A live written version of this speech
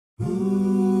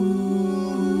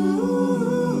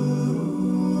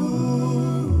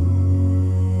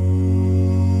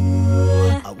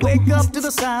Wake up to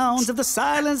the sounds of the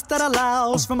silence that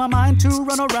allows for my mind to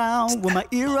run around with my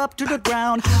ear up to the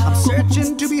ground. I'm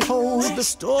searching to behold the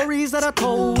stories that are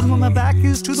told when my back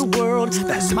is to the world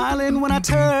that's smiling when I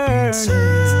turn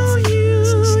to you.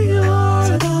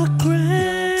 You're the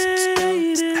greatest,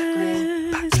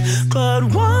 but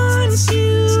once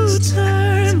you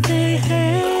turn, they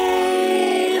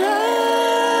hate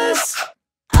us.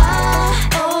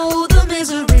 Oh, the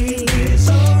misery.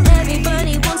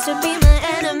 Everybody wants to be my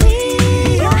enemy.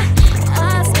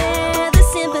 I spare the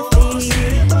sympathy.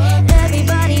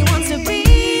 Everybody wants to be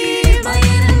my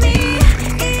enemy.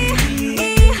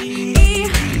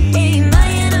 My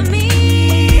enemy.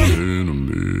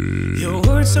 Your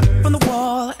words up on the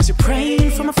wall as you're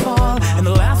praying for my fall, and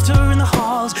the laughter in the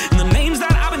halls, and the names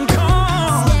that I've been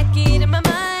called. Stacking in my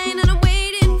mind, and I'm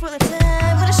waiting for the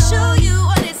time to show you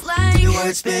what it's like. Your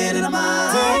words spin in my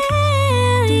mind.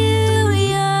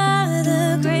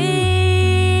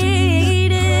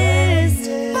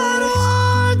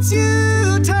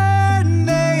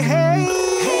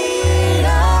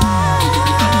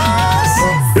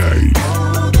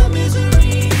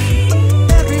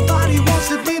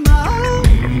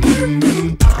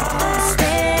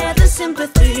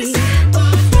 Sympathy,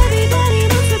 everybody wants to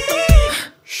be my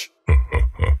enemy.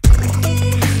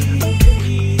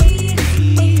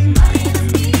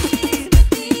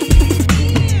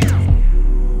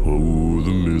 Oh,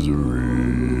 the misery.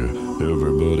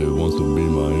 Everybody wants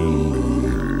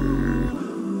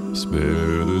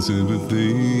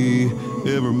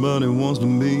to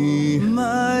be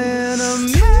my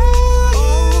enemy.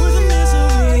 Oh, the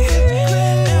misery.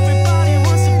 Everybody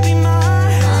wants to be my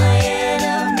enemy.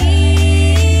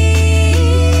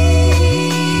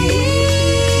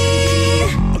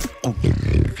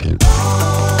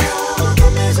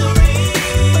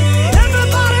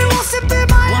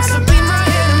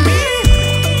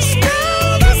 Spill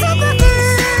the sympathy.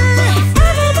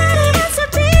 Everybody wants to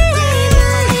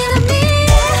be my enemy.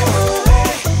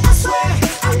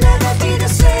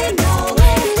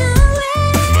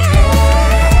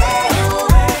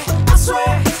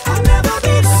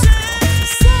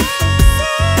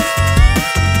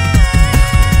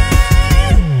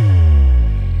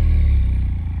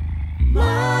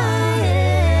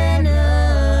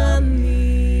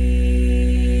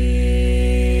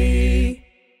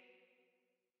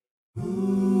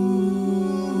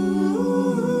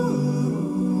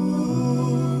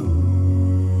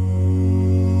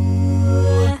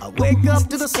 Wake up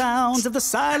to the sounds of the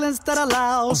silence that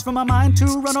allows for my mind to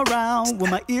run around with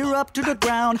my ear up to the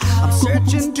ground. I'm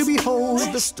searching to behold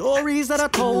the stories that are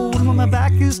told when my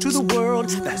back is to the world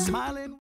that's smiling.